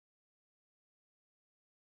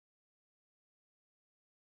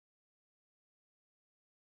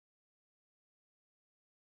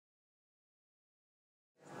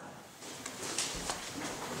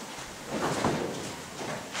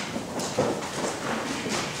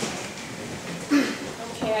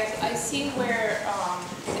see where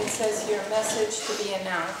it says here, message to be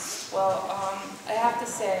announced. Well, I have to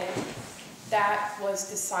say, that was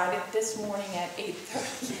decided this morning at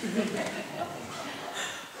 8:30.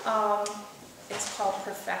 It's called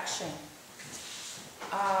perfection.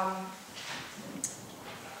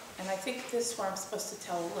 And I think this is where I'm supposed to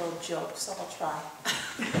tell a little joke, so I'll try.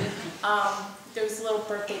 There was a little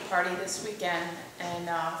birthday party this weekend, and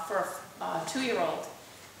for a 2-year-old.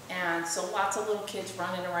 And so lots of little kids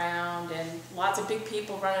running around, and lots of big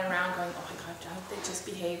people running around going, oh my gosh, I hope they just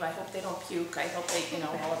behave, I hope they don't puke, I hope they, you know,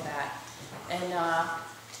 all of that. And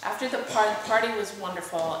after the party was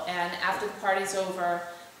wonderful, and after the party's over,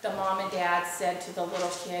 the mom and dad said to the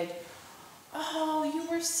little kid, oh, you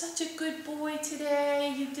were such a good boy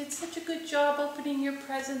today. You did such a good job opening your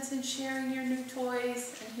presents and sharing your new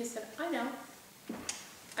toys. And he said, I know.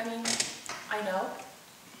 I mean, I know.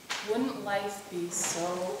 Wouldn't life be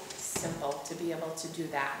so simple to be able to do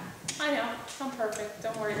that? I know. I'm perfect.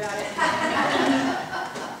 Don't worry about it.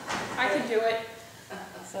 I could do it.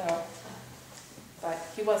 So, but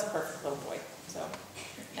he was a perfect little boy. So,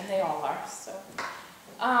 and they all are. So,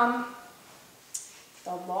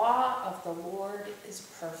 the law of the Lord is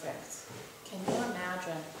perfect. Can you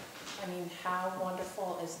imagine? I mean, how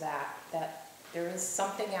wonderful is that? That there is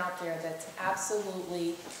something out there that's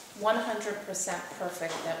absolutely 100%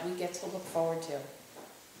 perfect that we get to look forward to.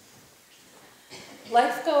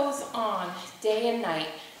 Life goes on day and night,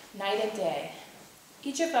 night and day.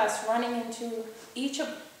 Each of them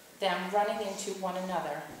running into one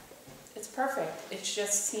another. It's perfect. It's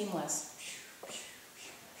just seamless.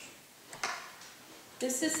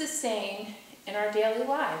 This is the same in our daily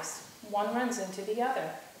lives. One runs into the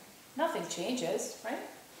other. Nothing changes, right?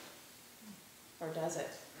 Or does it?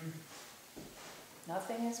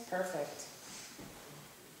 Nothing is perfect.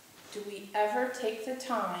 Do we ever take the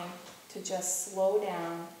time to just slow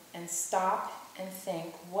down and stop and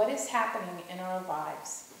think, what is happening in our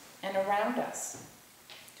lives and around us?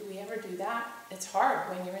 Do we ever do that? It's hard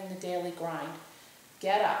when you're in the daily grind.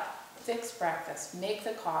 Get up. Fix breakfast, make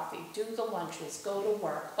the coffee, do the lunches, go to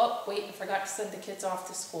work. Oh, wait, I forgot to send the kids off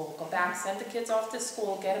to school. Go back, send the kids off to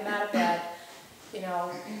school, get them out of bed. You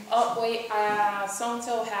know, oh, wait,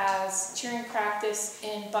 so-and-so has cheering practice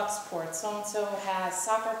in Bucksport. So-and-so has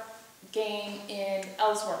soccer game in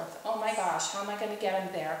Ellsworth. Oh my gosh, how am I going to get them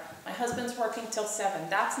there? My husband's working till 7.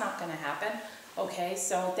 That's not going to happen. Okay,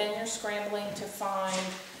 so then you're scrambling to find,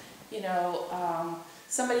 you know,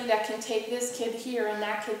 somebody that can take this kid here and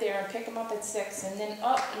that kid there and pick them up at 6, and then,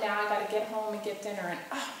 oh, now I got to get home and get dinner, and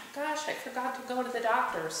oh my gosh, I forgot to go to the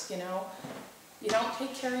doctor's, you know. You don't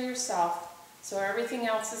take care of yourself, so everything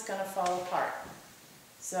else is going to fall apart.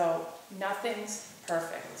 So nothing's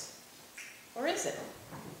perfect. Or is it?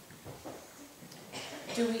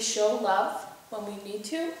 Do we show love when we need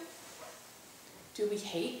to? Do we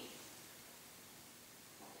hate?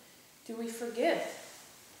 Do we forgive?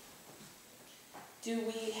 Do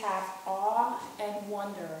we have awe and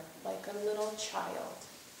wonder like a little child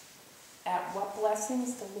at what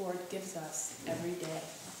blessings the Lord gives us every day?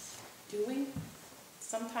 Do we?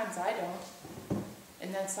 Sometimes I don't.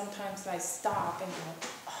 And then sometimes I stop and go,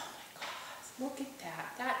 oh my gosh, look at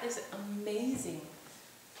that. That is amazing.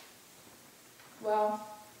 Well,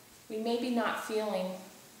 we may be not feeling,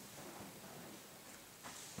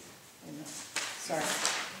 sorry.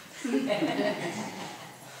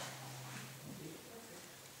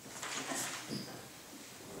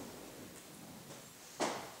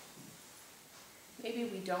 Maybe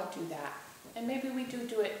we don't do that, and maybe we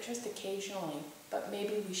do it just occasionally, but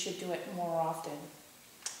maybe we should do it more often.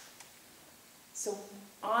 So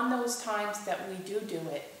on those times that we do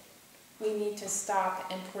it, we need to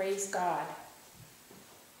stop and praise God.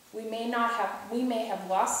 We may have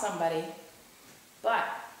lost somebody, but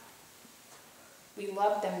we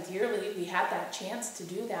love them dearly. We had that chance to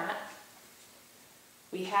do that.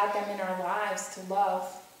 We had them in our lives to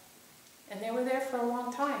love, and they were there for a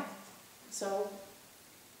long time. So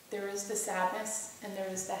there is the sadness and there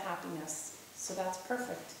is the happiness. So that's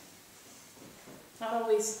perfect. Not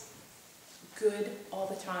always good all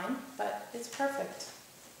the time, but it's perfect.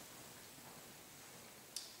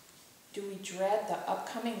 Do we dread the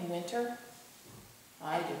upcoming winter?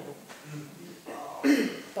 I do.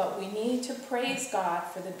 But we need to praise God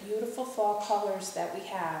for the beautiful fall colors that we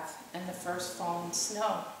have and the first fallen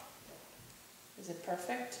snow. Is it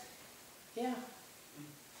perfect? Yeah.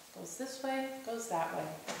 Goes this way, goes that way.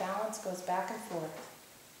 The balance goes back and forth.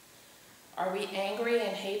 Are we angry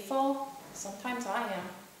and hateful? Sometimes I am.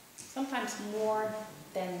 Sometimes more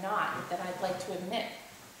than not, that I'd like to admit.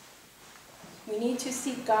 We need to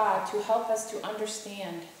seek God to help us to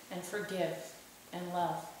understand and forgive and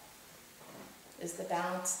love. Is the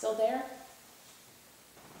balance still there?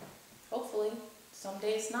 Hopefully. Some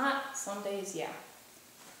days not, some days yeah.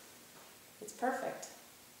 It's perfect.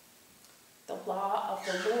 The law of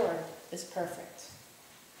the Lord is perfect.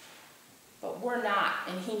 But we're not,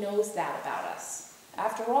 and he knows that about us.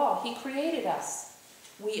 After all, he created us.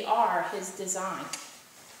 We are his design.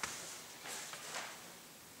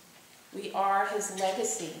 We are his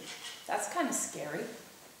legacy. That's kind of scary.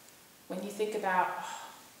 When you think about, oh,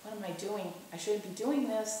 what am I doing? I shouldn't be doing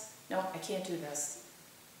this. No, I can't do this.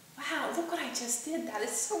 Wow, look what I just did. That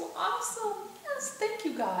is so awesome. Yes, thank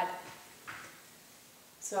you, God.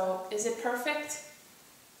 So, is it perfect?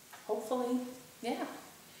 Hopefully, yeah.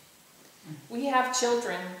 We have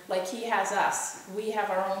children like he has us. We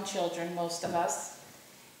have our own children, most of us.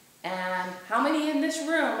 And how many in this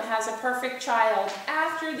room has a perfect child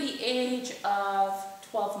after the age of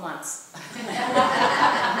 12 months?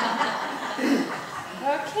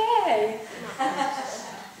 Okay.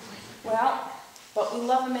 Well, but we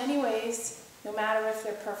love them anyways, no matter if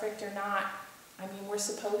they're perfect or not. I mean, we're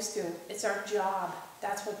supposed to. It's our job.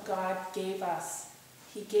 That's what God gave us.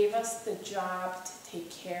 He gave us the job to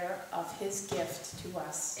take care of his gift to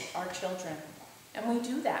us, our children. And we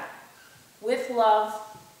do that with love,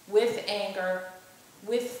 with anger,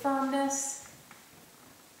 with firmness,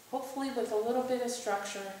 hopefully with a little bit of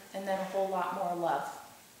structure, and then a whole lot more love.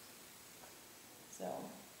 So,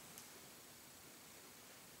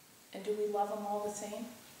 and do we love them all the same?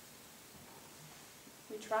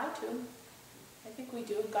 We try to. I think we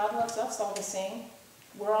do. God loves us all the same.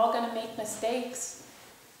 We're all going to make mistakes.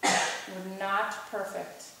 We're not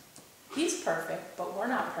perfect. He's perfect, but we're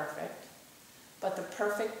not perfect. But the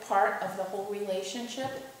perfect part of the whole relationship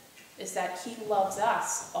is that he loves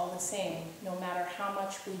us all the same, no matter how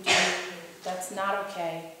much we do that's not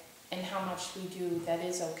okay, and how much we do that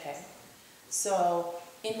is okay. So,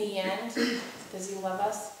 in the end, does he love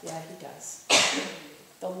us? Yeah, he does.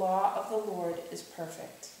 The law of the Lord is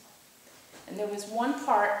perfect. And there was one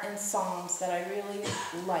part in Psalms that I really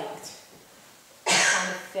liked, kind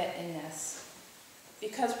of fit in this,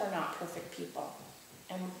 because we're not perfect people,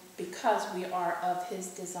 and because we are of his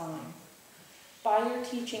design. By your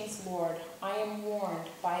teachings, Lord, I am warned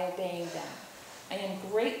by obeying them. I am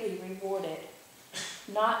greatly rewarded.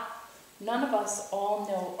 None of us all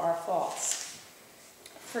know our faults.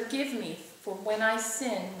 Forgive me for when I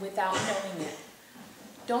sin without knowing it.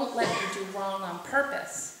 Don't let me do wrong on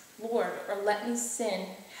purpose, Lord, or let sin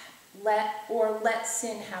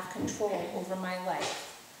have control over my life.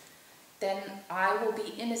 Then I will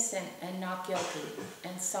be innocent and not guilty,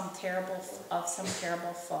 and some terrible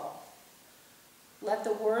fault. Let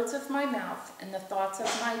the words of my mouth and the thoughts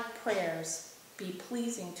of my prayers be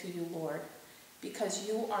pleasing to you, Lord, because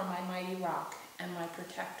you are my mighty rock and my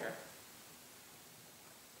protector.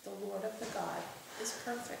 The Lord of the God is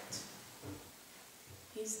perfect.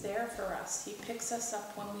 He's there for us. He picks us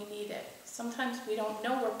up when we need it. Sometimes we don't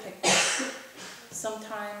know we're picked up.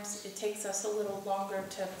 Sometimes it takes us a little longer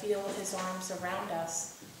to feel his arms around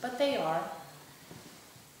us, but they are.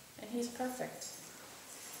 And he's perfect.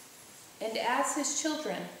 And as his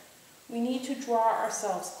children, we need to draw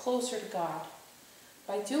ourselves closer to God.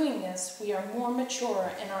 By doing this, we are more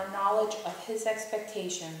mature in our knowledge of his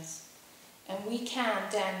expectations, and we can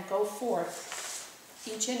then go forth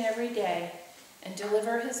each and every day and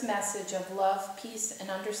deliver his message of love, peace, and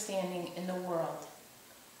understanding in the world.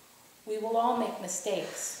 We will all make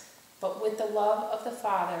mistakes, but with the love of the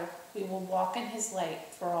Father, we will walk in his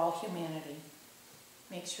light for all humanity.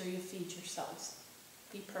 Make sure you feed yourselves.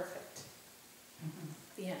 Be perfect.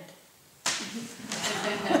 The end.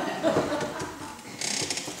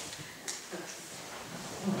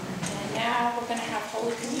 And now we're going to have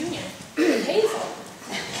Holy Communion with Hazel.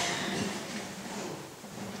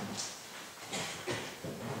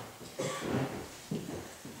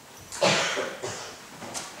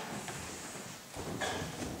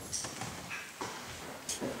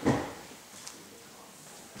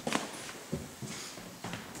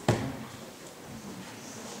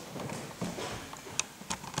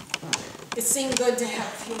 It seemed good to have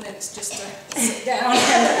a few minutes just to sit down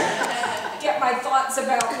and get my thoughts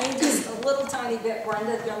about me just a little tiny bit.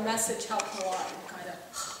 Brenda, your message helped a lot and kind of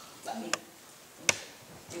let me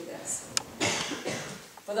do this.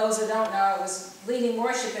 For those who don't know, I was leading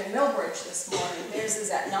worship in Millbridge this morning. Theirs is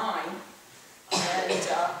at 9. And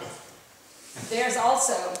theirs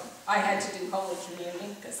also, I had to do Holy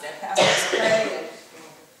Communion because their pastors pray. And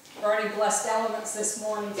Bernie blessed elements this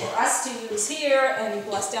morning for us to use here, and he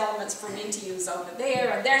blessed elements for me to use over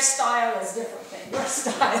there, and their style is different than your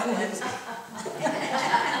style is.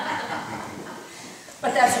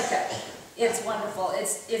 But that's okay. It's wonderful.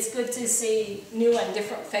 It's good to see new and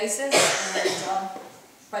different faces, and,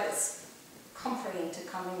 but it's comforting to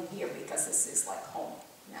come in here because this is like home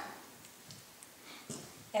now.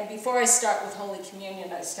 And before I start with Holy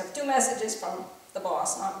Communion, I just have 2 messages from the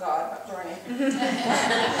boss, not God, but Bernie.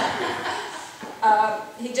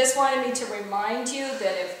 He just wanted me to remind you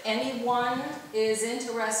that if anyone is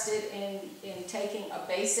interested in taking a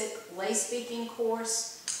basic lay speaking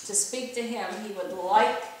course, to speak to him, he would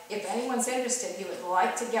like, if anyone's interested, he would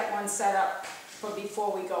like to get one set up for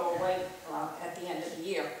before we go away at the end of the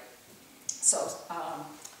year. So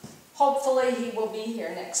hopefully he will be here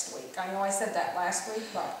next week. I know I said that last week,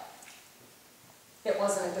 but it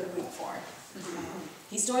wasn't a good week for him.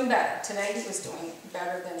 He's doing better. Today he was doing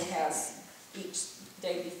better than he has each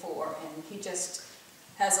day before, and he just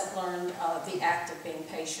hasn't learned the act of being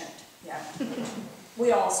patient yet, which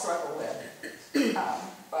we all struggle with.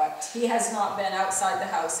 But he has not been outside the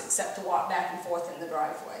house except to walk back and forth in the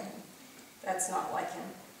driveway. That's not like him.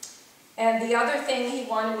 And the other thing he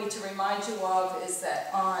wanted me to remind you of is that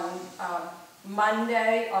on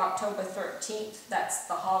Monday, October 13th, that's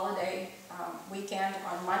the holiday weekend,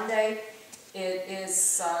 on Monday, it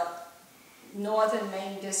is Northern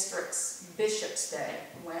Maine District's Bishop's Day,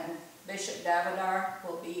 when Bishop Davidar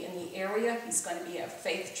will be in the area. He's going to be at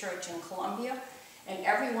Faith Church in Columbia, and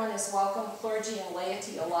everyone is welcome, clergy and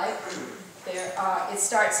laity alike. It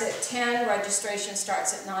starts at 10, registration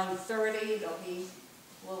starts at 9:30. There'll be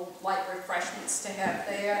little light refreshments to have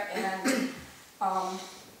there, and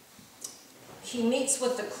he meets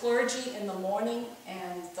with the clergy in the morning,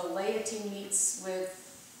 and the laity meets with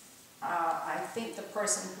I think the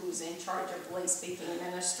person who's in charge of lay speaking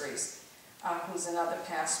ministries, who's another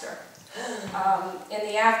pastor. In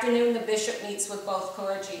the afternoon, the bishop meets with both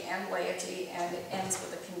clergy and laity, and it ends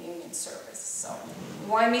with a communion service. So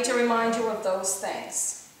he wanted me to remind you of those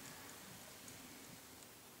things.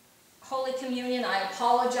 Holy Communion, I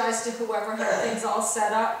apologize to whoever had things all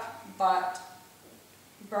set up, but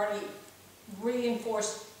Bernie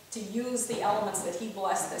reinforced to use the elements that he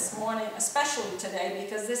blessed this morning, especially today,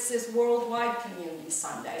 because this is Worldwide Communion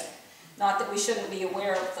Sunday. Not that we shouldn't be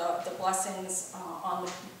aware of the blessings on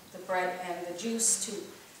the bread and the juice to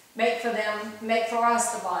make for them, make for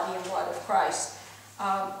us the body and blood of Christ.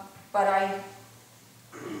 But I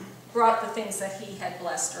brought the things that he had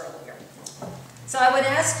blessed earlier. So I would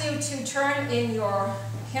ask you to turn in your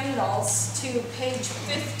hymnals to page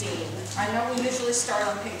 15. I know we usually start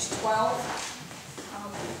on page 12.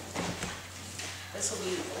 This will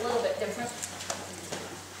be a little bit different.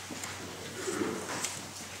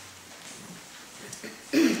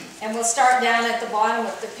 And we'll start down at the bottom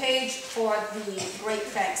of the page for the Great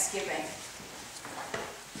Thanksgiving.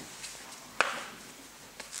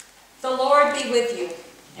 The Lord be with you.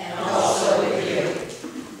 And also with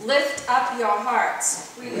you. Lift up your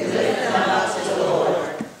hearts. We lift them up to the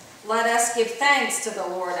Lord. Let us give thanks to the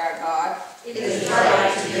Lord our God. It is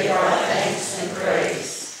right to give our thanks and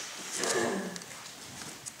praise.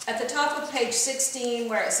 At the top of page 16,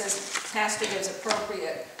 where it says Pastor gives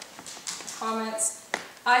appropriate comments,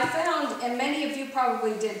 I found, and many of you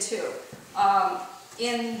probably did too,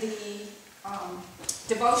 in the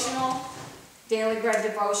devotional, Daily Bread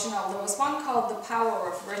devotional, there was one called The Power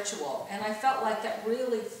of Ritual, and I felt like that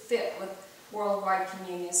really fit with Worldwide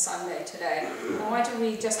Communion Sunday today. I want to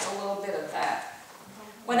read just a little bit of that.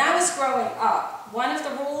 When I was growing up, one of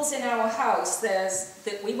the rules in our house says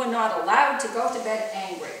that we were not allowed to go to bed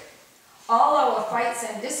angry. All our fights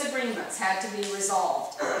and disagreements had to be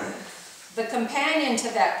resolved. The companion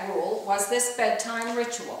to that rule was this bedtime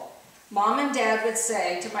ritual. Mom and Dad would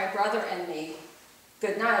say to my brother and me,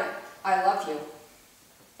 "Good night, I love you."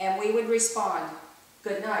 And we would respond,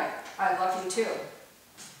 "Good night, I love you too."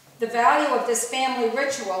 The value of this family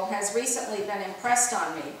ritual has recently been impressed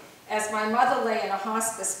on me. As my mother lay in a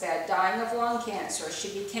hospice bed dying of lung cancer,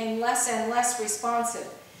 she became less and less responsive.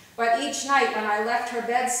 But each night when I left her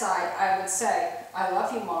bedside, I would say, "I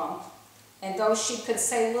love you, Mom." And though she could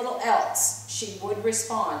say little else, she would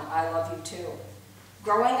respond, "I love you too."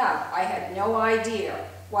 Growing up, I had no idea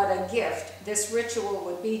what a gift this ritual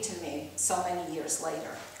would be to me so many years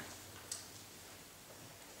later.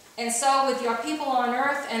 And so, with your people on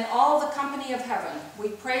earth and all the company of heaven, we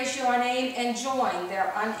praise your name and join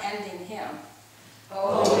their unending hymn.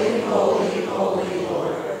 Holy, holy, holy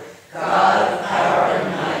Lord, God of power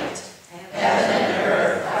and might, heaven and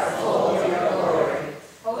earth are full of your glory.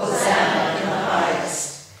 Hosanna in the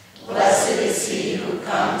highest. Blessed is he who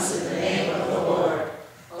comes in the name of the Lord.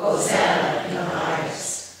 Hosanna in the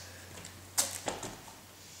highest.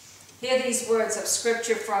 Hear these words of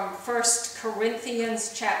scripture from 1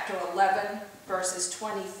 Corinthians chapter 11, verses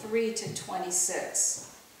 23 to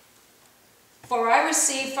 26. For I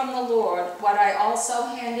received from the Lord what I also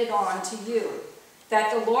handed on to you,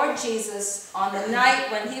 that the Lord Jesus, on the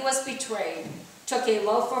night when he was betrayed, took a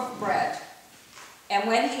loaf of bread, and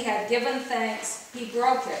when he had given thanks, he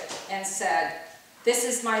broke it and said, "This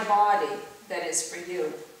is my body that is for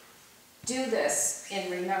you. Do this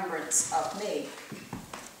in remembrance of me."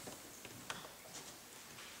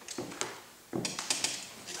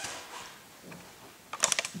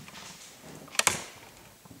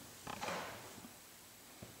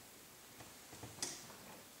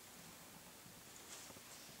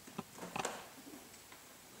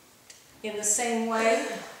 In the same way,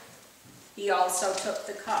 he also took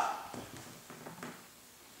the cup.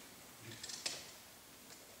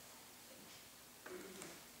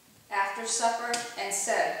 After supper, and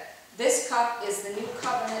said, "This cup is the new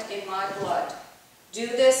covenant in my blood. Do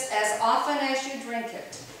this as often as you drink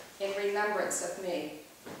it in remembrance of me.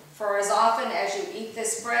 For as often as you eat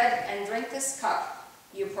this bread and drink this cup,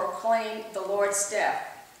 you proclaim the Lord's death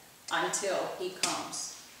until he comes."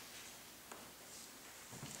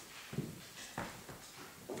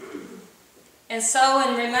 And so,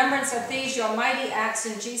 in remembrance of these your mighty acts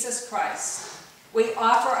in Jesus Christ, we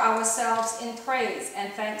offer ourselves in praise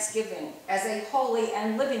and thanksgiving as a holy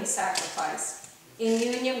and living sacrifice, in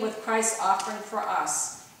union with Christ's offering for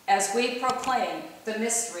us, as we proclaim the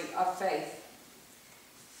mystery of faith.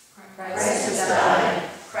 Christ has died,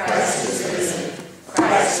 Christ is risen,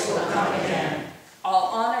 Christ will come again. All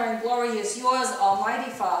honor and glory is yours,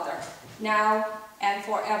 Almighty Father, now and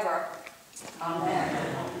forever. Amen.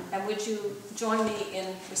 And would you join me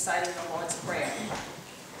in reciting the Lord's Prayer?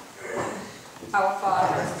 Our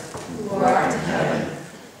Father, Who art in heaven,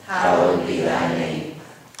 hallowed be thy name.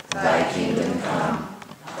 Thy kingdom come,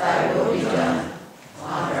 thy will be done,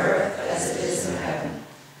 on earth as it is in heaven.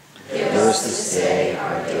 Give us this